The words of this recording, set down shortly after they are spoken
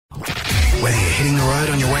Whether you're hitting the road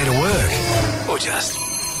on your way to work or just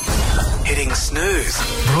hitting snooze.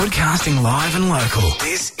 Broadcasting live and local.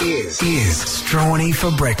 This is Strawny for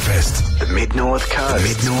Breakfast. The Mid-North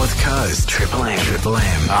Coast. Triple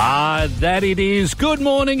M. That it is. Good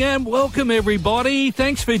morning and welcome, everybody.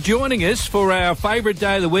 Thanks for joining us for our favourite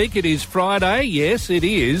day of the week. It is Friday. Yes, it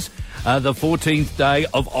is. The 14th day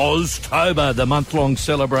of Oztober, the month-long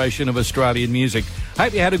celebration of Australian music.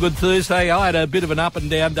 Hope you had a good Thursday. I had a bit of an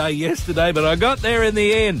up-and-down day yesterday, but I got there in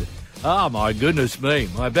the end. Oh, my goodness me.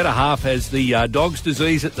 My better half has the dog's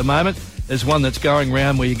disease at the moment. There's one that's going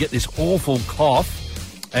around where you get this awful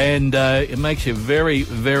cough, and it makes you very,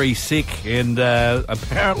 very sick. And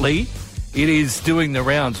apparently it is doing the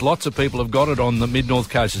rounds. Lots of people have got it on the Mid-North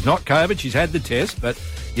Coast. It's not COVID. She's had the test, but,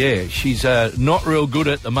 yeah, she's not real good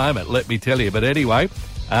at the moment, let me tell you. But anyway,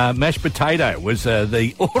 mashed potato was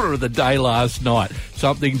the order of the day last night.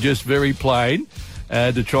 Something just very plain.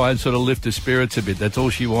 To try and sort of lift her spirits a bit. That's all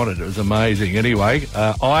she wanted. It was amazing. Anyway,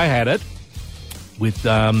 I had it with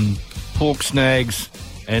pork snags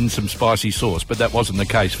and some spicy sauce, but that wasn't the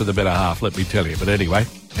case for the better half, let me tell you. But anyway,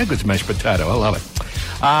 how good's mashed potato? I love it.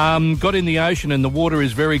 Got in the ocean and the water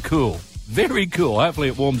is very cool. Very cool. Hopefully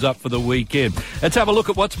it warms up for the weekend. Let's have a look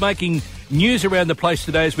at what's making news around the place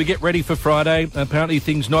today as we get ready for Friday. Apparently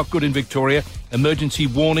things not good in Victoria. Emergency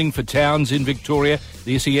warning for towns in Victoria.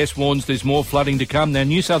 The SES warns there's more flooding to come. Now,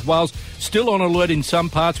 New South Wales still on alert in some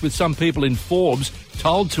parts, with some people in Forbes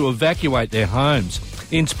told to evacuate their homes.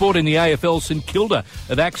 In sport in the AFL, St Kilda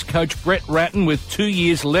have axed coach Brett Ratton with 2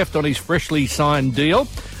 years left on his freshly signed deal.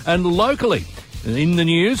 And locally, in the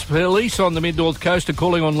news, police on the Mid-North Coast are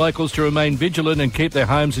calling on locals to remain vigilant and keep their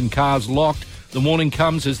homes and cars locked. The warning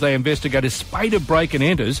comes as they investigate a spate of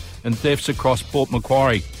break-and-enters and thefts across Port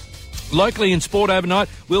Macquarie. Locally in sport overnight,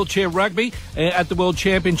 wheelchair rugby at the World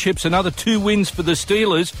Championships. Another 2 wins for the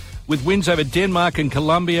Steelers, with wins over Denmark and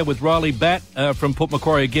Colombia, with Riley Batt from Port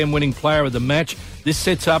Macquarie again winning player of the match. This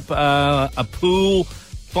sets up a pool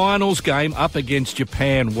finals game up against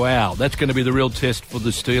Japan. Wow, that's going to be the real test for the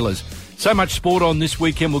Steelers. So much sport on this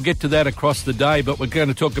weekend. We'll get to that across the day, but we're going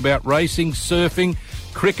to talk about racing, surfing,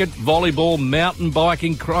 cricket, volleyball, mountain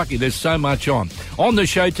biking. Crikey, there's so much on. On the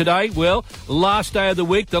show today, well, last day of the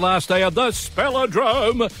week, the last day of the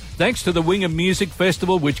Spelodrome. Thanks to the Wingham Music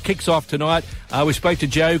Festival, which kicks off tonight. We spoke to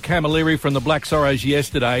Joe Camilleri from the Black Sorrows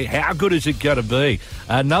yesterday. How good is it going to be?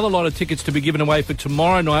 Another lot of tickets to be given away for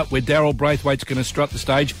tomorrow night, where Daryl Braithwaite's going to strut the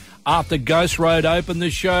stage. After Ghost Road opened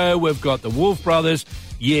the show, we've got the Wolf Brothers.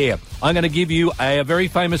 Yeah, I'm going to give you a very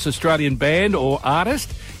famous Australian band or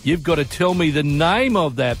artist. You've got to tell me the name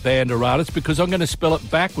of that band or artist, because I'm going to spell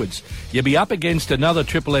it backwards. You'll be up against another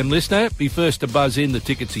Triple M listener. Be first to buzz in. The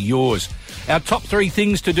tickets are yours. Our top 3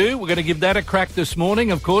 things to do, we're going to give that a crack this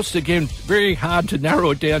morning. Of course, again, very hard to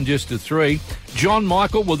narrow it down just to 3. John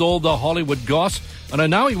Michael with all the Hollywood goss. And I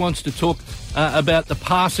know he wants to talk about the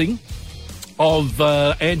passing of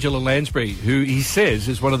Angela Lansbury, who he says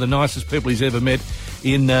is one of the nicest people he's ever met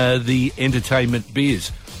in the entertainment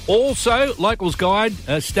biz. Also, Locals Guide,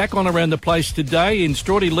 stack on around the place today in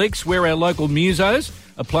Strawdy Leaks, where our local musos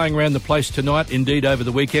are playing around the place tonight, indeed over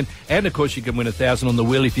the weekend. And, of course, you can win 1,000 on the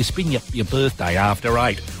wheel if you spin your birthday after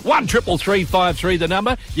 8. 133353, the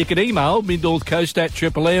number. You can email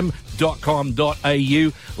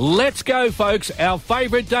midnorthcoast@triplem.com.au. Let's go, folks. Our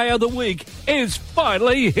favourite day of the week is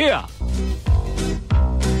finally here.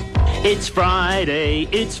 It's Friday,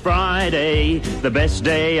 the best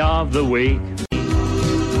day of the week.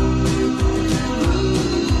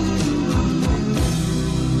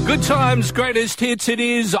 Good times, greatest hits. It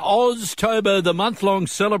is Oztober, the month-long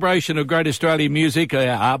celebration of great Australian music.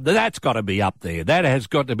 That's got to be up there. That has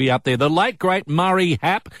got to be up there. The late, great Murray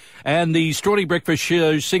Happ and the Strawdy Breakfast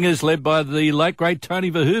Show singers led by the late, great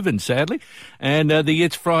Tony Verhoeven, sadly. And the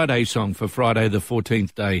It's Friday song for Friday, the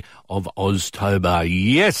 14th day of Oztober.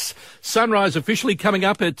 Yes, sunrise officially coming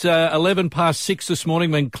up at 6:11 this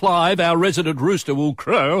morning, when Clive, our resident rooster, will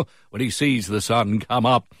crow when he sees the sun come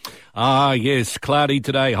up. Yes, cloudy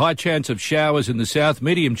today. High chance of showers in the south,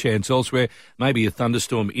 medium chance elsewhere. Maybe a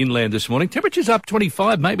thunderstorm inland this morning. Temperatures up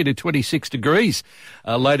 25, maybe to 26 degrees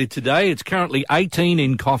later today. It's currently 18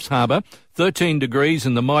 in Coffs Harbour, 13 degrees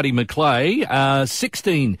in the mighty Macleay,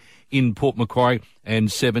 16 in Port Macquarie, and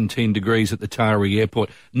 17 degrees at the Taree Airport.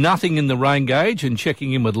 Nothing in the rain gauge, and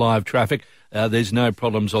checking in with live traffic, there's no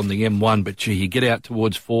problems on the M1, but gee, you get out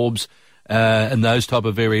towards Forbes and those type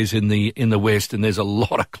of areas in the west, and there's a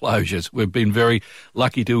lot of closures. We've been very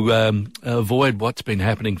lucky to avoid what's been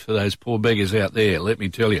happening for those poor beggars out there, let me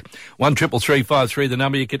tell you. 133353, the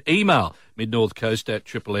number. You can email Mid-North Coast at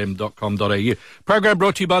triplem.com.au. Program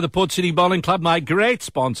brought to you by the Port City Bowling Club, my great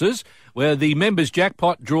sponsors, where the members'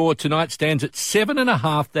 jackpot draw tonight stands at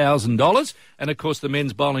 $7,500. And, of course, the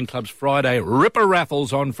Men's Bowling Club's Friday Ripper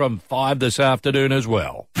Raffles on from 5 this afternoon as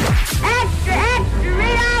well. Extra, extra,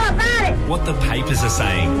 read all about it. What the papers are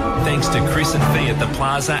saying, thanks to Chris and Fee at the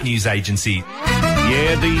Plaza News Agency.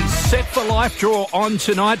 Yeah, the Set for Life draw on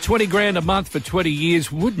tonight, $20,000 a month for 20 years.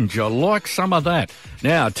 Wouldn't you like some of that?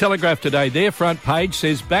 Now, Telegraph today, their front page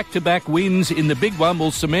says back-to-back wins in the big one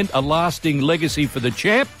will cement a lasting legacy for the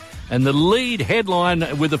champ. And the lead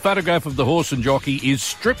headline with a photograph of the horse and jockey is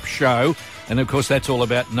Strip Show. And, of course, that's all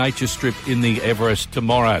about Nature Strip in the Everest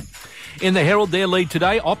tomorrow. In the Herald, their lead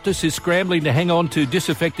today, Optus is scrambling to hang on to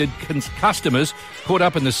disaffected customers caught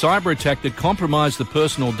up in the cyber attack that compromised the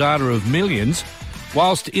personal data of millions.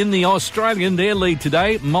 Whilst in the Australian, their lead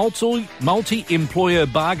today, multi-employer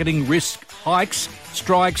bargaining risk hikes,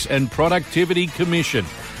 strikes and productivity commission.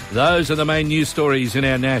 Those are the main news stories in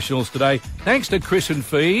our nationals today. Thanks to Chris and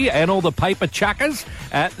Fee and all the paper chuckers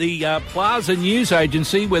at the Plaza News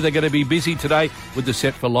Agency, where they're going to be busy today with the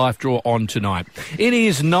Set for Life draw on tonight. It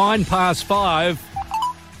is 5:09. That's the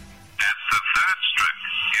third strip.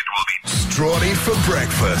 It will be Strawny for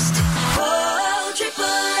breakfast. Oh, Triple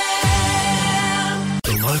M.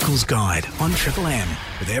 The Locals Guide on Triple M,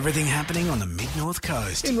 with everything happening on the Mid-North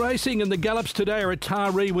Coast. In racing, and the Gallops today are a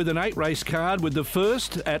Taree with an 8-race card, with the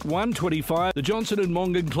first at 1:25, the Johnson &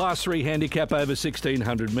 Mongan Class 3 handicap over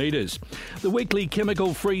 1,600 metres. The weekly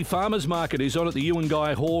chemical-free farmers market is on at the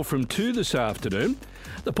Ewan-Guy Hall from 2 this afternoon.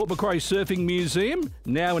 The Port Macquarie Surfing Museum,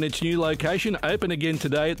 now in its new location, open again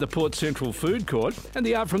today at the Port Central Food Court. And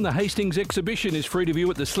the Art from the Hastings exhibition is free to view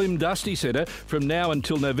at the Slim Dusty Centre from now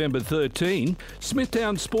until November 13.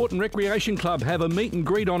 Smithtown Sport and Recreation Club have a meet and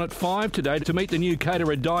greet on at 5 today to meet the new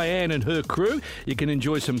caterer Diane and her crew. You can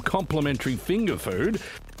enjoy some complimentary finger food.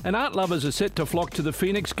 And art lovers are set to flock to the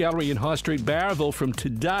Phoenix Gallery in High Street, Barraville from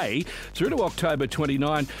today through to October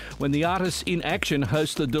 29, when the Artists in Action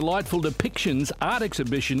hosts the Delightful Depictions art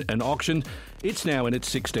exhibition and auction. It's now in its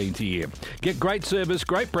 16th year. Get great service,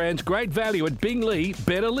 great brands, great value at Bingley.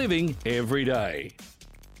 Better living every day.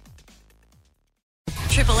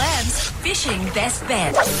 Triple M's Fishing Best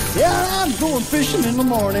Bet. Yeah, I'm going fishing in the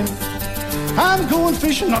morning. I'm going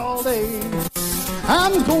fishing all day.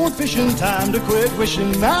 I'm going fishing, time to quit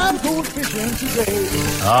wishing. I'm going fishing today.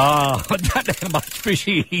 Oh, I don't know how much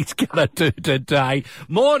fishing he's going to do today.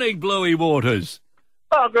 Morning, Bluey Waters.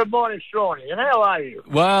 Oh, good morning, Strawny. And how are you?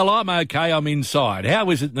 Well, I'm okay. I'm inside.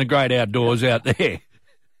 How is it in the great outdoors out there?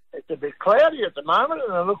 It's a bit cloudy at the moment,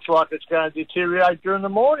 and it looks like it's going to deteriorate during the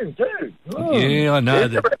morning, too. Yeah, I know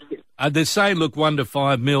that. They're saying, look, 1 to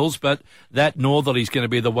 5 mils, but that northerly's going to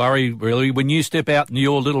be the worry, really. When you step out in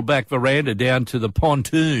your little back veranda down to the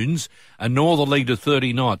pontoons, a northerly to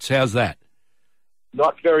 30 knots. How's that?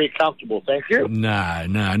 Not very comfortable, thank you. No,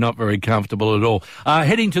 not very comfortable at all.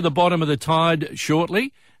 Heading to the bottom of the tide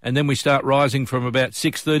shortly, and then we start rising from about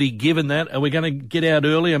 6:30. Given that, are we going to get out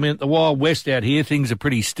early? I mean, at the Wild West out here, things are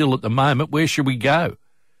pretty still at the moment. Where should we go?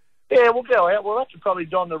 Yeah, we'll go out. We'll have to probably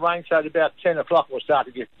don the rain, so at about 10 o'clock we'll start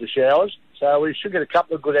to get the showers. So we should get a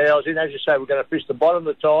couple of good hours in. As you say, we're going to fish the bottom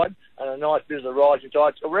of the tide and a nice bit of the rising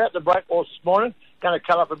tide. So we're out the breakwater this morning, going to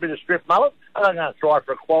cut up a bit of strip mullet, and I'm going to try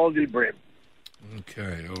for a quality bream.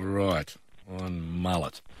 Okay, all right, on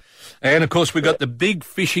mullet. And, of course, we've got the big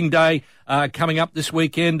fishing day coming up this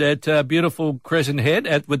weekend at beautiful Crescent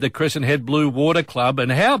Head with the Crescent Head Blue Water Club.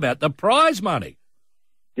 And how about the prize money?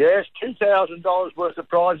 Yes, $2,000 worth of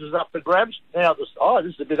prizes up for grabs. Now, this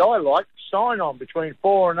is a bit I like. Sign on between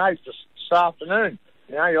 4 and 8 this afternoon.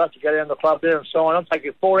 You know, you have to go down to the club there and sign on. Take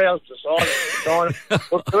you 4 hours to sign.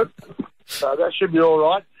 Look good. So that should be all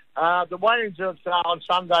right. The weigh-ins are on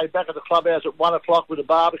Sunday back at the clubhouse at 1 o'clock with a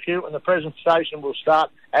barbecue, and the presentation will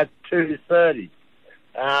start at 2:30.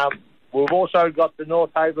 We've also got the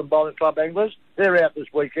North Haven Bowling Club anglers. They're out this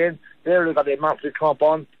weekend. They've got their monthly comp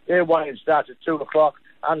on. Their weigh-in starts at 2 o'clock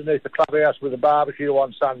underneath the clubhouse with a barbecue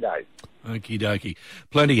on Sunday. Okie dokie.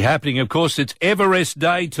 Plenty happening. Of course, it's Everest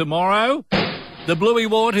Day tomorrow. The Bluey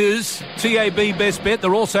Waters, TAB Best Bet.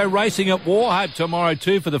 They're also racing at Warhope tomorrow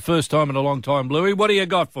too for the first time in a long time, Bluey. What do you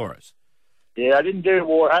got for us? Yeah, I didn't do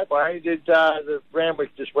Warhope. I only did the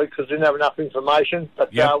Randwick this week because I didn't have enough information.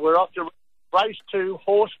 But we're off to race 2,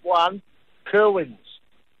 horse 1, Kerwins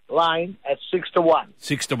Lane at 6 to 1.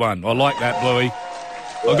 6 to 1. I like that, Bluey.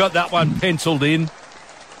 Yeah. I got that one penciled in.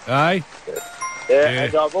 Eh? Yeah,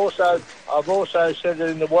 and I've also said that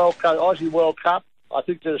in the World Cup, Aussie World Cup, I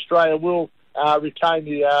think that Australia will retain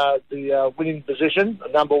the winning position,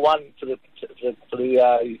 number 1 for the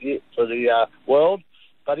world.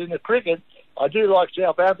 But in the cricket, I do like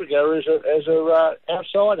South Africa as a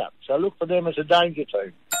outsider. So look for them as a danger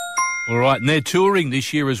team. All right, and they're touring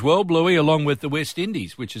this year as well, Bluey, along with the West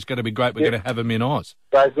Indies, which is going to be great. We're going to have them in Oz.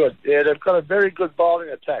 Very good. Yeah, they've got a very good bowling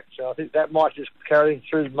attack, so I think that might just carry them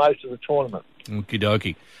through most of the tournament. Okie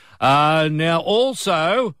dokie. Now,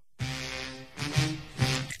 also,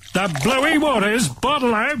 the Bluey Waters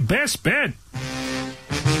Bottle-O Best Bet.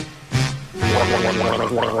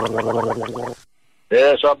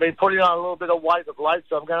 Yes, I've been putting on a little bit of weight of late,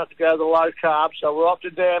 so I'm going to have to go to the low carb. So we're off to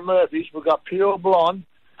Dan Murphy's. We've got Pure Blonde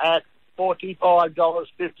at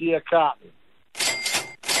 $45.50 a carton.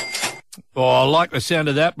 Oh, I like the sound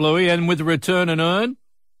of that, Bluey. And with the return and earn?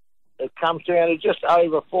 It comes down to just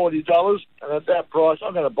over $40, and at that price,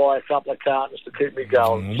 I'm going to buy a couple of cartons to keep me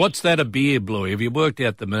going. What's that a beer, Bluey? Have you worked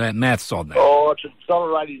out the maths on that? Oh, it's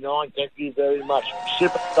 $1.89. Thank you very much.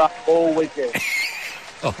 Sip it up all weekend.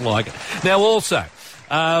 I like it. Now, also,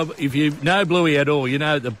 if you know Bluey at all, you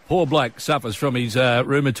know the poor bloke suffers from his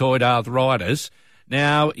rheumatoid arthritis.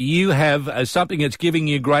 Now, you have something that's giving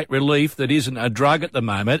you great relief that isn't a drug at the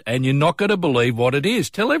moment, and you're not going to believe what it is.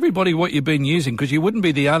 Tell everybody what you've been using, because you wouldn't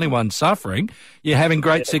be the only one suffering. You're having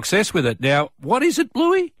great success with it. Now, what is it,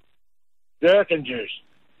 Bluey? Gherkin juice.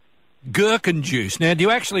 Gherkin juice. Now, do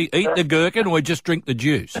you actually eat the gherkin or just drink the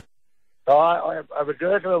juice? I have a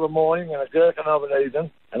gherkin of a morning and a gherkin of an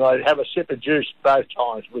evening, and I have a sip of juice both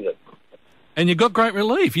times with it. And you got great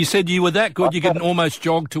relief. You said you were that good you can almost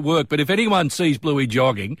jog to work. But if anyone sees Bluey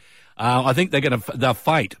jogging, I think they'll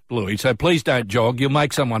faint, Bluey. So please don't jog. You'll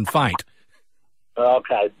make someone faint.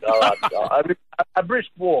 Okay. All right. A brisk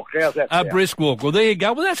walk. How's that sound? A brisk walk. Well, there you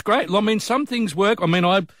go. Well, that's great. I mean, some things work. I mean,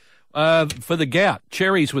 for the gout,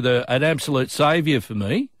 cherries were an absolute saviour for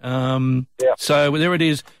me. So there it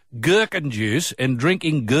is. Gherkin juice and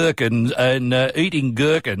drinking gherkins and eating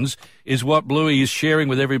gherkins is what Bluey is sharing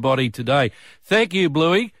with everybody today. Thank you,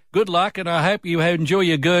 Bluey. Good luck, and I hope you enjoy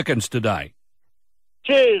your gherkins today.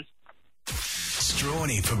 Cheers.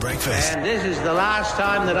 Strawny for breakfast. And this is the last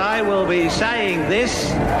time that I will be saying this.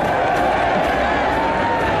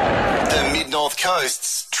 The Mid-North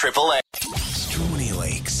Coast's Triple A. Strawny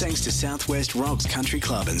Leaks, thanks to Southwest Rocks Country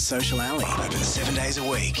Club and Social Alley. Open 7 days a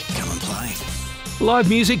week. Come and play. Live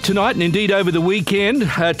music tonight and indeed over the weekend.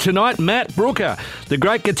 Tonight, Matt Brooker, the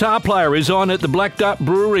great guitar player, is on at the Black Duck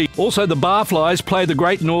Brewery. Also, the Barflies play the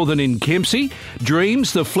Great Northern in Kempsey.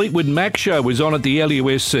 Dreams, the Fleetwood Mac Show, is on at the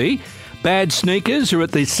LUSC. Bad Sneakers are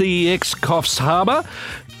at the CEX Coffs Harbour.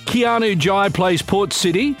 Keanu Jai plays Port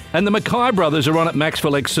City, and the Mackay Brothers are on at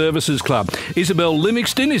Maxwell Ex-Services Club. Isabel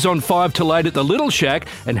Livingston is on 5 till 8 at the Little Shack,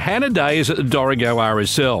 and Hannah Day is at the Dorrigo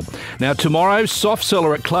RSL. Now, tomorrow, Soft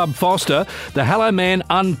Cellar at Club Foster. The Hello Man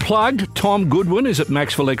Unplugged, Tom Goodwin, is at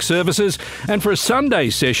Maxwell Ex-Services. And for a Sunday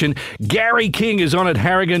session, Gary King is on at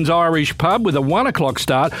Harrigan's Irish Pub with a 1 o'clock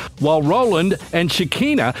start, while Roland and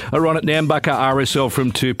Shakina are on at Nambucca RSL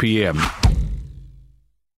from 2 p.m.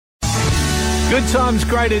 Good times,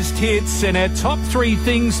 greatest hits, and our top 3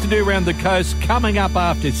 things to do around the coast coming up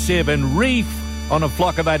after 7. Reef on a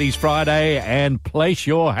Flock of 80s Friday, and Place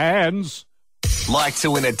Your Hands. Like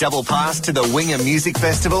to win a double pass to the Winger Music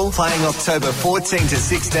Festival, playing October 14 to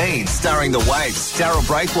 16, starring The Waves, Daryl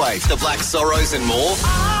Braithwaite, The Black Sorrows and more?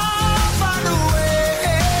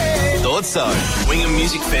 Thought so.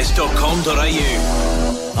 WingerMusicFest.com.au.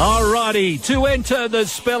 Alrighty, to enter the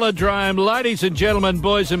Spelladrome, ladies and gentlemen,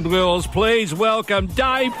 boys and girls, please welcome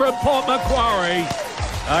Dave from Port Macquarie.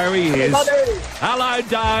 There he is. Hello,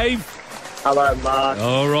 Dave. Hello, Mark.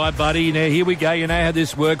 All right, buddy. Now, here we go. You know how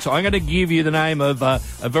this works. I'm going to give you the name of a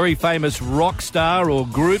very famous rock star or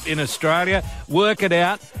group in Australia. Work it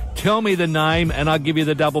out. Tell me the name, and I'll give you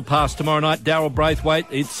the double pass tomorrow night. Daryl Braithwaite.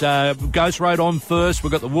 It's Ghost Road on first.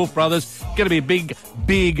 We've got the Wolf Brothers. It's going to be a big,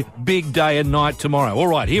 big, big day and night tomorrow. All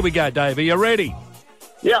right, here we go, Dave. Are you ready?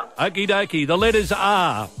 Yeah. Okie dokie. The letters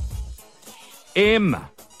are M.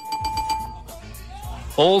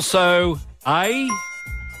 Also A.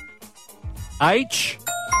 H.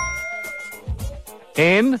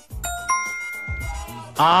 N.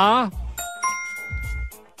 R.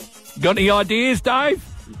 Got any ideas, Dave?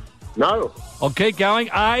 No. I'll keep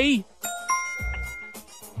going. A.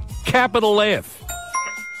 Capital F.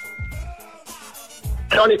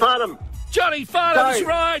 Johnny Farnham. Johnny Farnham's Dave.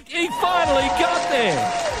 right. He finally got there.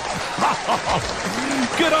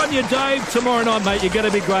 Good on you, Dave. Tomorrow night, mate, you're going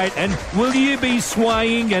to be great. And will you be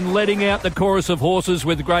swaying and letting out the chorus of horses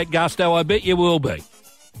with great gusto? I bet you will be.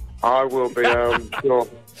 I will be, sure.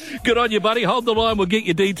 Good on you, buddy. Hold the line. We'll get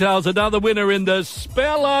your details. Another winner in the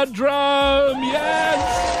Spelladrome.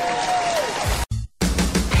 Yes!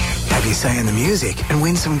 Have you say in the music and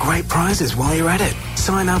win some great prizes while you're at it.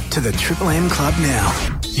 Sign up to the Triple M Club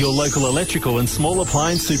now. Your local electrical and small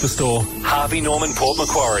appliance superstore. Harvey Norman, Port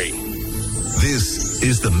Macquarie. This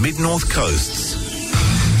is the Mid-North Coast's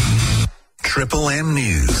Triple M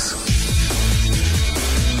News.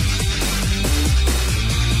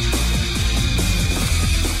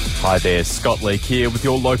 Hi there, Scott Leake here with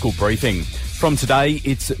your local briefing. From today,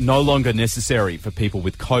 it's no longer necessary for people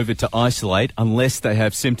with COVID to isolate unless they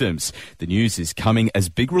have symptoms. The news is coming as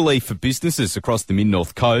big relief for businesses across the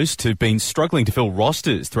Mid-North Coast who've been struggling to fill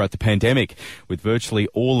rosters throughout the pandemic. With virtually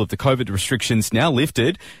all of the COVID restrictions now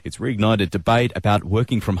lifted, it's reignited debate about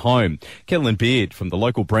working from home. Kellyn Beard from the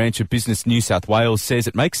local branch of Business New South Wales says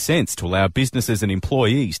it makes sense to allow businesses and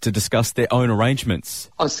employees to discuss their own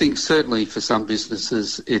arrangements. I think certainly for some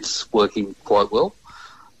businesses it's working quite well.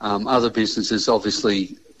 Other businesses,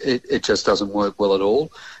 obviously, it just doesn't work well at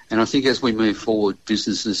all. And I think as we move forward,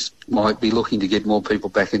 businesses might be looking to get more people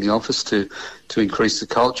back in the office to increase the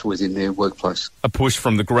culture within their workplace. A push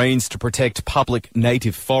from the Greens to protect public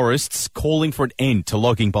native forests, calling for an end to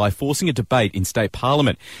logging by forcing a debate in State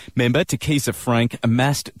Parliament. Member Takisa Frank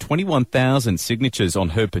amassed 21,000 signatures on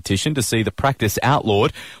her petition to see the practice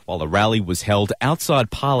outlawed, while a rally was held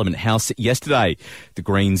outside Parliament House yesterday. The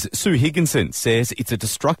Greens' Sue Higginson says it's a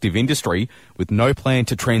destructive industry with no plan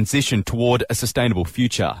to transition toward a sustainable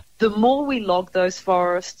future. The more we log those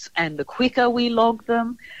forests and the quicker we log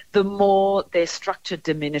them, the more their structure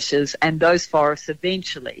diminishes, and those forests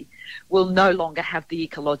eventually will no longer have the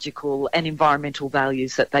ecological and environmental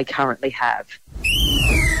values that they currently have.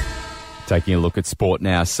 Taking a look at sport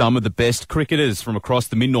now, some of the best cricketers from across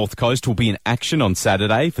the Mid-North Coast will be in action on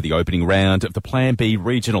Saturday for the opening round of the Plan B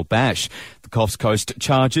Regional Bash. The Coffs Coast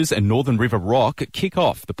Chargers and Northern River Rock kick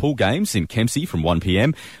off the pool games in Kempsey from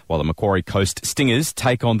 1pm, while the Macquarie Coast Stingers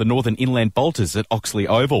take on the Northern Inland Bolters at Oxley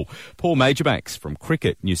Oval. Paul Majorbanks from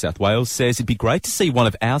Cricket New South Wales says it'd be great to see one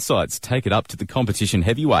of our sides take it up to the competition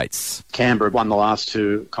heavyweights. Canberra won the last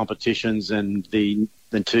two competitions, and the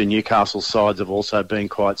two Newcastle sides have also been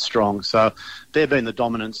quite strong. So they've been the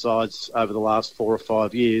dominant sides over the last 4 or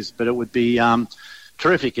 5 years, but it would be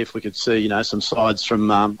terrific if we could see, some sides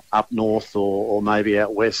from up north or maybe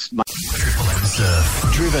out west. Triple M Surf.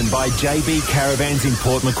 Driven by JB Caravans in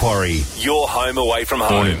Port Macquarie. Your home away from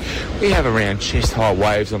home. We have around chest-high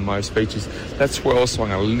waves on most beaches. That swell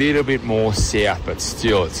swung a little bit more south, but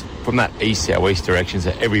still it's from that east-southeast direction,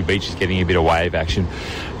 so every beach is getting a bit of wave action.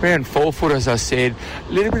 Around 4 foot, as I said,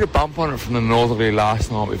 a little bit of bump on it from the northerly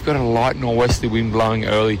last night. We've got a light northwesterly wind blowing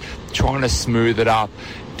early, trying to smooth it up,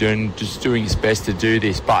 just doing its best to do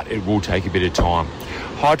this, but it will take a bit of time.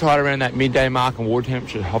 High tide around that midday mark and water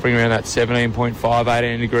temperature hovering around that 17.5,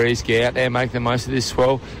 18 degrees. Get out there, make the most of this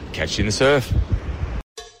swell. Catch you in the surf.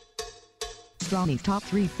 Strawny's top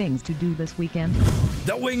 3 things to do this weekend.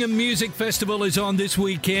 The Wingham Music Festival is on this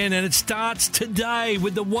weekend, and it starts today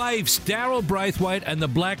with the Waifs, Daryl Braithwaite and the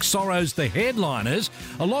Black Sorrows, the headliners,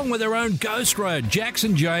 along with their own Ghost Road,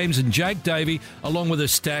 Jackson James and Jake Davey, along with a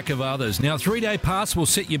stack of others. Now, 3-day pass will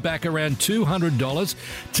set you back around $200.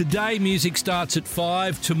 Today, music starts at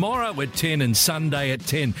 5, tomorrow at 10 and Sunday at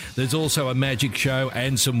 10. There's also a magic show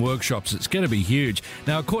and some workshops. It's going to be huge.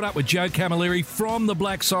 Now, I caught up with Joe Camilleri from the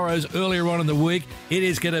Black Sorrows earlier on in the week. It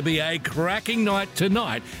is going to be a cracking night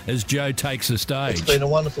tonight as Joe takes the stage. It's been a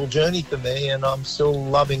wonderful journey for me, and I'm still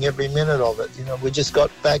loving every minute of it. We just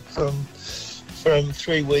got back from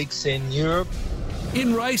 3 weeks in Europe.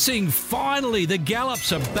 In racing, finally, the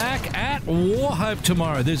Gallops are back at Wauchope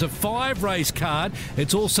tomorrow. There's a 5-race card.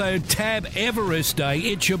 It's also Tab Everest Day.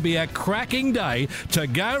 It should be a cracking day to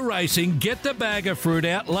go racing, get the bag of fruit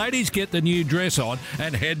out, ladies get the new dress on,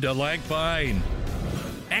 and head to Lakepain.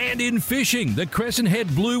 And in fishing, the Crescent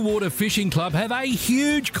Head Blue Water Fishing Club have a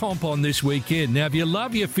huge comp on this weekend. Now, if you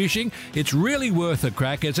love your fishing, it's really worth a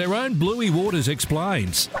crack, as their own Bluey Waters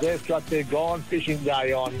explains. They've got their Gone Fishing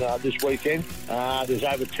Day on this weekend. There's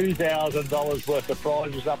over $2,000 worth of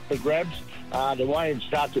prizes up for grabs. The weigh-in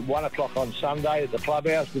starts at 1 o'clock on Sunday at the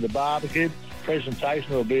clubhouse with a barbecue.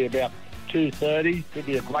 Presentation will be about 2:30. It'll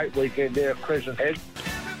be a great weekend there at Crescent Head.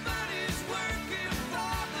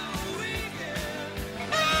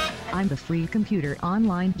 I'm the free computer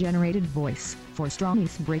online generated voice for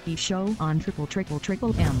Strawny's Breaky Show on Triple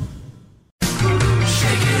M.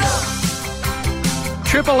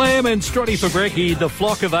 Triple M and Strawny for Brecky, the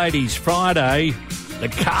Flock of 80s Friday. The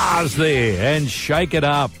car's there and shake it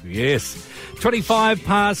up, yes. 25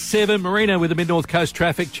 past 7, Marina with the Mid-North Coast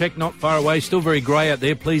traffic check not far away. Still very grey out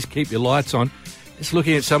there. Please keep your lights on. Just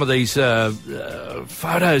looking at some of these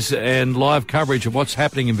photos and live coverage of what's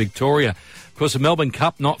happening in Victoria. Of course, the Melbourne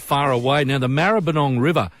Cup not far away. Now, the Maribyrnong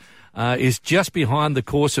River is just behind the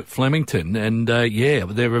course at Flemington. And,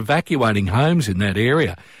 they're evacuating homes in that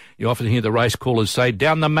area. You often hear the race callers say,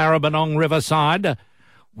 down the Maribyrnong Riverside.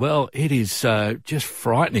 Well, it is just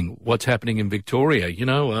frightening what's happening in Victoria.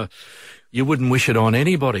 You wouldn't wish it on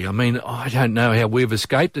anybody. I mean, I don't know how we've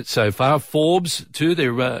escaped it so far. Forbes, too,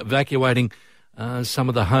 they're evacuating some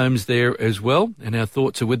of the homes there as well. And our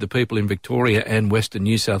thoughts are with the people in Victoria and Western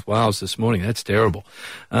New South Wales this morning. That's terrible.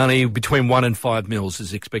 Only between 1 and 5 mils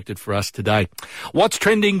is expected for us today. What's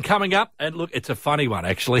trending coming up? And look, it's a funny one,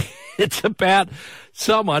 actually. It's about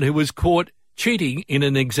someone who was caught cheating in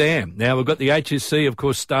an exam. Now, we've got the HSC, of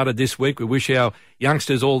course, started this week. We wish our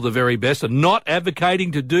youngsters all the very best. I'm not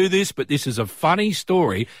advocating to do this, but this is a funny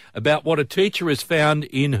story about what a teacher has found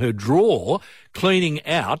in her drawer cleaning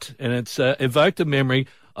out, and it's evoked a memory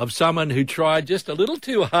of someone who tried just a little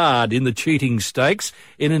too hard in the cheating stakes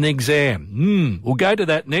in an exam. We'll go to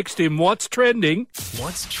that next in What's Trending.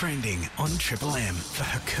 What's trending on Triple M for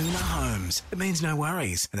Hakuna Homes? It means no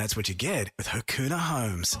worries, and that's what you get with Hakuna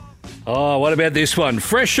Homes. Oh, what about this one?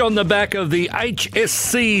 Fresh on the back of the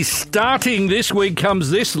HSC starting this week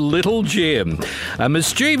comes this little gem. A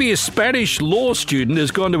mischievous Spanish law student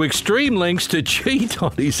has gone to extreme lengths to cheat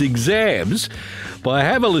on his exams by,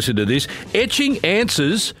 have a listen to this, etching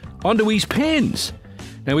answers onto his pens.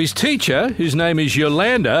 Now, his teacher, whose name is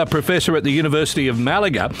Yolanda, a professor at the University of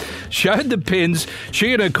Malaga, showed the pens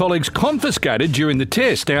she and her colleagues confiscated during the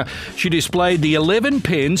test. Now, she displayed the 11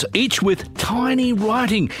 pens, each with tiny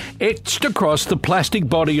writing etched across the plastic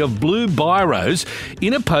body of blue biros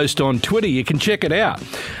in a post on Twitter. You can check it out.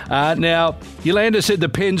 Now, Yolanda said the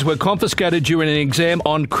pens were confiscated during an exam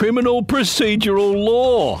on criminal procedural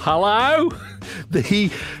law. Hello?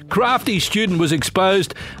 The crafty student was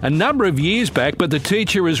exposed a number of years back, but the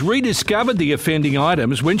teacher has rediscovered the offending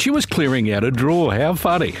items when she was clearing out a drawer. How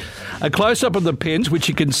funny. A close-up of the pens, which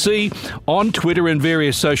you can see on Twitter and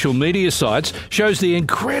various social media sites, shows the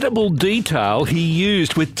incredible detail he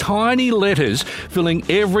used with tiny letters filling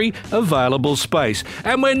every available space.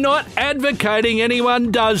 And we're not advocating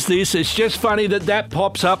anyone does this. It's just funny that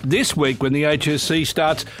pops up this week when the HSC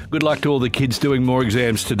starts. Good luck to all the kids doing more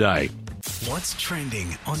exams today. What's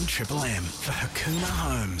trending on Triple M for Hakuna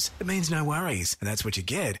Homes? It means no worries, and that's what you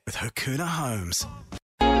get with Hakuna Homes.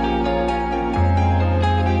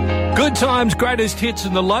 Good times, greatest hits,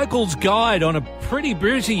 and the Locals Guide on a pretty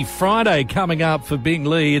busy Friday coming up for Bing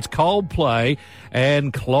Lee. It's Coldplay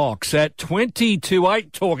and Clocks at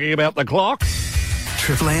 20:08. Talking about the clocks.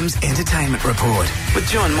 Triple M's Entertainment Report with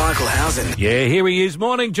John Michael Housen. Yeah, here he is.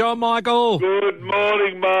 Morning, John Michael. Good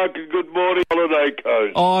morning, Mark, and good morning, Holiday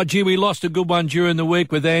Coast. Oh, gee, we lost a good one during the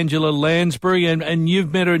week with Angela Lansbury, and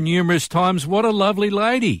you've met her numerous times. What a lovely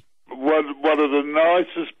lady. One of the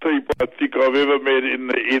nicest people I think I've ever met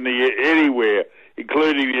anywhere,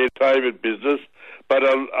 including the entertainment business. But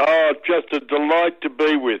just a delight to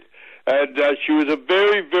be with. And she was a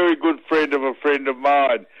very, very good friend of a friend of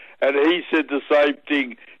mine. And he said the same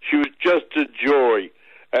thing. She was just a joy.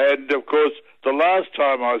 And, of course, the last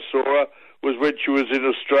time I saw her was when she was in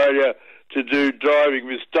Australia to do Driving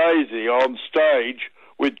Miss Daisy on stage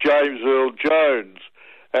with James Earl Jones.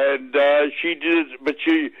 And she did it, but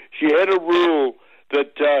she had a rule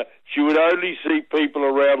that she would only see people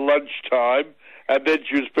around lunchtime, and then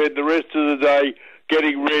she would spend the rest of the day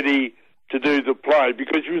getting ready to do the play,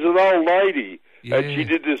 because she was an old lady. Yeah. And she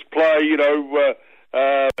did this play,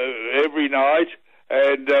 every night,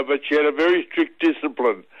 and but she had a very strict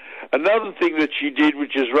discipline. Another thing that she did,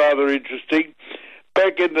 which is rather interesting,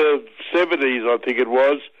 back in the 70s, I think it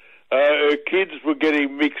was, her kids were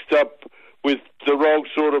getting mixed up with the wrong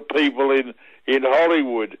sort of people in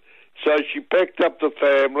Hollywood. So she packed up the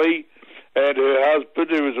family and her husband,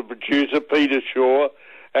 who was a producer, Peter Shaw,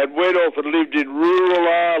 and went off and lived in rural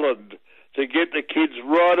Ireland to get the kids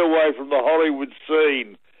right away from the Hollywood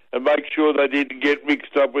scene and make sure they didn't get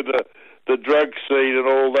mixed up with the drug scene and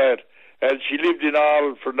all that. And she lived in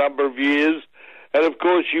Ireland for a number of years. And, of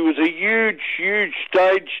course, she was a huge, huge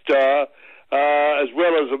stage star as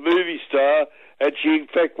well as a movie star. And she, in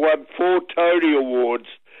fact, won 4 Tony Awards.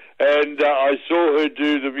 And I saw her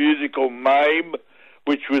do the musical Mame,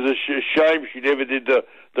 which was a shame she never did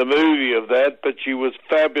the movie of that, but she was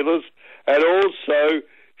fabulous. And also,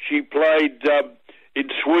 she played in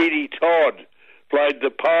Sweeney Todd, played the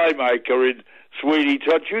pie maker in Sweeney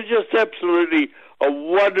Todd. She was just absolutely a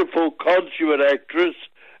wonderful, consummate actress,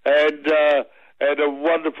 and and a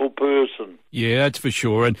wonderful person. Yeah, that's for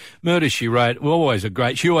sure. And Murder, She Wrote, always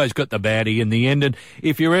she always got the baddie in the end. And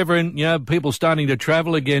if you're ever in, people starting to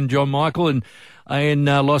travel again, John Michael, and in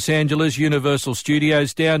Los Angeles, Universal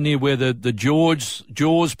Studios, down near where the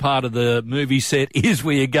Jaws part of the movie set is,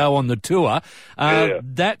 where you go on the tour.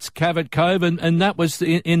 That's Cavett Cove, and that was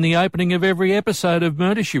in the opening of every episode of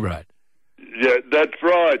Murder, She Wrote. Yeah, that's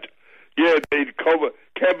right. Yeah, in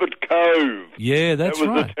Cabot Cove. Yeah, that's right.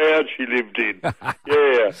 That was the town she lived in.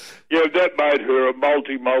 Yeah, that made her a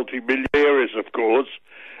multi-millionaire, of course,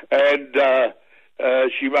 and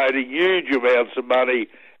she made a huge amounts of money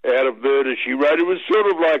out of Murder, She Wrote. It was sort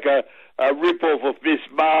of like a rip-off of Miss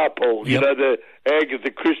Marple, the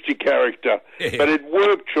Agatha Christie character. Yeah. But it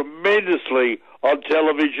worked tremendously on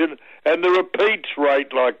television, and the repeats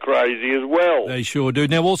rate like crazy as well. They sure do.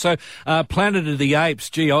 Now, also, Planet of the Apes.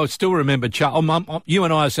 Gee, I still remember you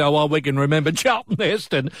and I say, well, we can remember Charlton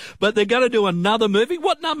Heston, but they're going to do another movie.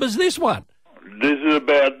 What number's this one? This is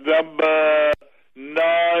about number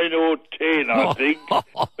 9 or 10, I think.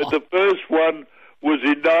 But the first one was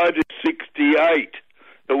in 1968,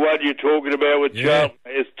 the one you're talking about with Charlton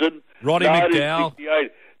Heston. Roddy McDowell.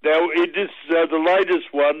 Now, the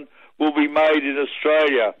latest one will be made in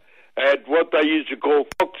Australia at what they used to call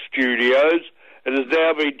Fox Studios, and has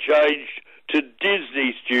now been changed to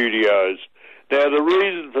Disney Studios. Now, the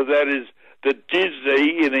reason for that is that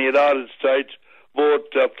Disney in the United States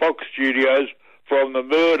bought Fox Studios from the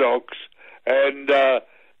Murdochs, and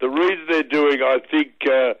the reason they're doing, I think,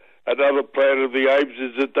 another Planet of the Apes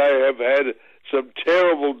is that they have had some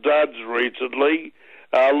terrible duds recently.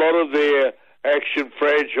 A lot of their action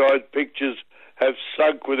franchise pictures have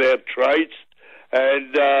sunk without trace,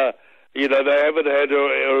 and they haven't had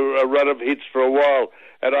a run of hits for a while.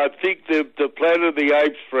 And I think the Planet of the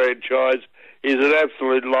Apes franchise is an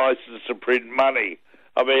absolute license to print money.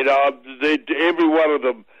 I mean, every one of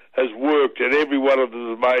them has worked, and every one of them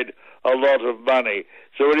has made a lot of money.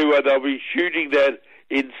 So anyway, they'll be shooting that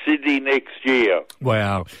in Sydney next year.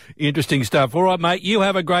 Wow. Interesting stuff. All right, mate, you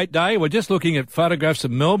have a great day. We're just looking at photographs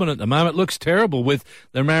of Melbourne at the moment. It looks terrible with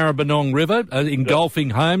the Maribyrnong River engulfing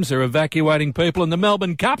homes. They're evacuating people, and the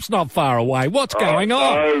Melbourne Cup's not far away. What's going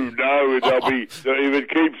on? No, if it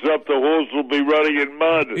keeps up, the horse will be running in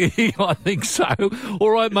mud. I think so. All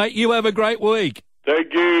right, mate, you have a great week.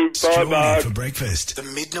 Thank you. Bye, Mark. For breakfast, the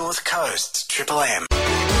Mid-North Coast's Triple M.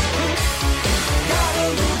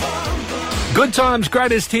 Good times,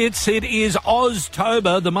 greatest hits. It is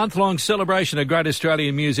Oztober, the month-long celebration of great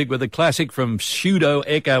Australian music with a classic from Pseudo,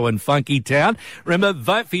 Echo and Funky Town. Remember,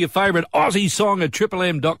 vote for your favourite Aussie song at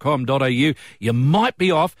triplem.com.au. You might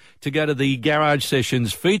be off to go to the Garage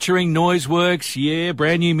Sessions featuring Noiseworks. Yeah,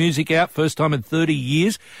 brand new music out, first time in 30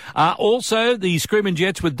 years. Also, the Screamin'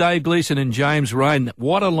 Jets with Dave Gleeson and James Rain.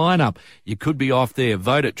 What a lineup. You could be off there.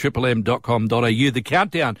 Vote at triplem.com.au. The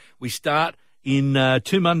countdown, we start in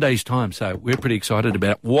 2 Mondays' time. So we're pretty excited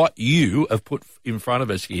about what you have put in front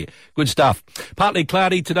of us here. Good stuff. Partly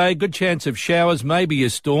cloudy today, good chance of showers, maybe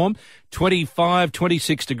a storm. 25,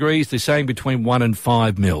 26 degrees, they're saying between 1 and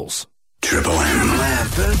 5 mils. Triple M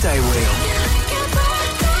birthday wheel.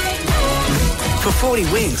 For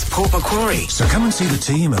 40 Winks, Port Macquarie. So come and see the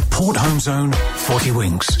team at Port Home Zone 40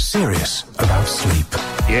 Winks. Serious about sleep.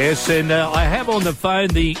 Yes, and I have on the phone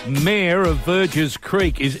the mayor of Burgess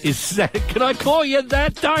Creek. Is that, can I call you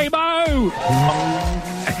that, Damo?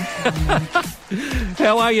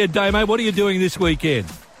 How are you, Damo? What are you doing this weekend?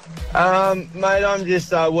 Mate, I'm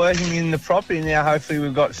just working in the property now. Hopefully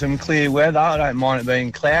we've got some clear weather. I don't mind it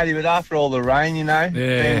being cloudy, but after all the rain,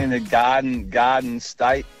 being in the garden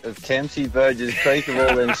state of Kempsey, Burgess Creek, of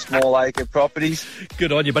all them small acre properties.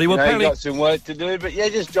 Good on you, buddy. Well, apparently got some work to do, but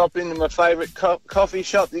just drop into my favourite coffee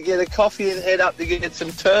shop to get a coffee and head up to get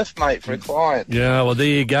some turf, mate, for a client. Yeah, well, there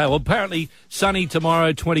you go. Well, apparently sunny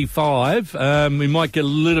tomorrow, 25. We might get a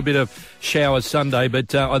little bit of showers Sunday,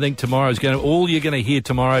 but I think tomorrow's all you're going to hear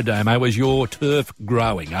tomorrow, Damo, was your turf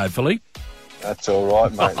growing, hopefully. That's all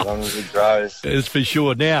right, mate, as long as it grows. It's for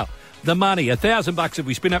sure. Now, the money, $1,000 if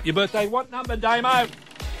we spin up your birthday. What number, Damo?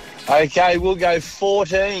 Okay, we'll go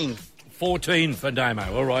 14. 14 for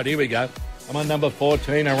Damo. All right, here we go. I'm on number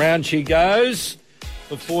 14. Around she goes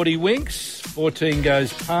for 40 winks. 14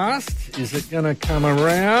 goes past. Is it going to come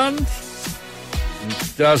around?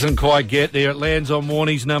 It doesn't quite get there. It lands on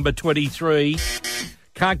Warnie's number 23.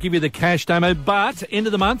 Can't give you the cash, Damo, but end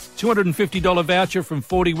of the month, $250 voucher from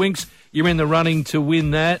 40 Winks. You're in the running to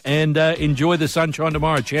win that, and enjoy the sunshine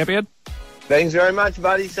tomorrow, champion. Thanks very much,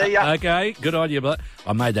 buddy. See ya. Okay, good on you, but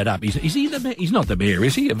I made that up. Is he the mayor? He's not the mayor,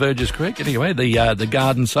 is he? Of Burgess Creek, anyway, the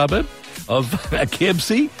garden suburb of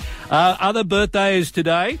Kempsey. Other birthdays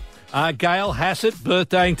today. Gail Hassett,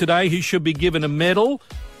 birthdaying today. He should be given a medal.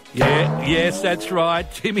 Yeah, yes, that's right.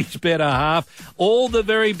 Timmy's better half. All the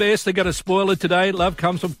very best. They got a spoiler today. Love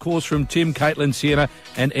comes, of course, from Tim, Caitlin, Sienna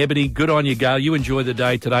and Ebony. Good on you, Gail. You enjoy the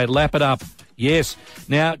day today. Lap it up. Yes.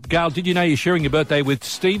 Now, Gail, did you know you're sharing your birthday with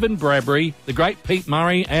Stephen Bradbury, the great Pete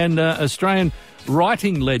Murray and Australian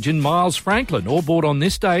writing legend Miles Franklin, all born on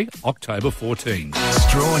this day, October 14.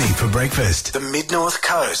 Strawny for breakfast. The Mid-North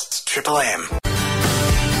Coast's Triple M.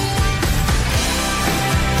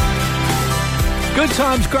 Good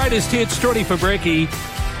times, greatest hits, Strawny for brekkie.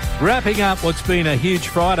 Wrapping up what's been a huge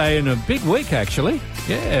Friday and a big week, actually.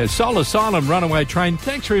 Yeah, Soul Asylum, Runaway Train.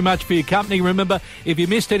 Thanks very much for your company. Remember, if you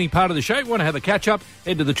missed any part of the show, you want to have a catch-up,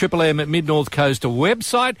 head to the Triple M at Mid-North Coast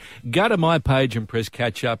website. Go to my page and press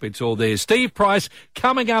catch-up. It's all there. Steve Price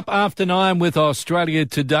coming up after 9 with Australia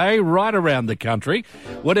Today, right around the country.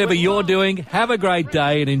 Whatever you're doing, have a great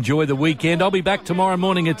day and enjoy the weekend. I'll be back tomorrow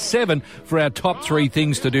morning at 7 for our top 3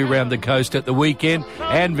 things to do around the coast at the weekend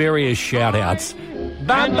and various shout-outs.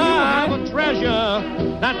 Bye-bye. And you have a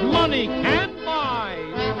treasure that money can't buy,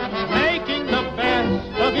 making the best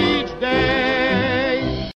of each day.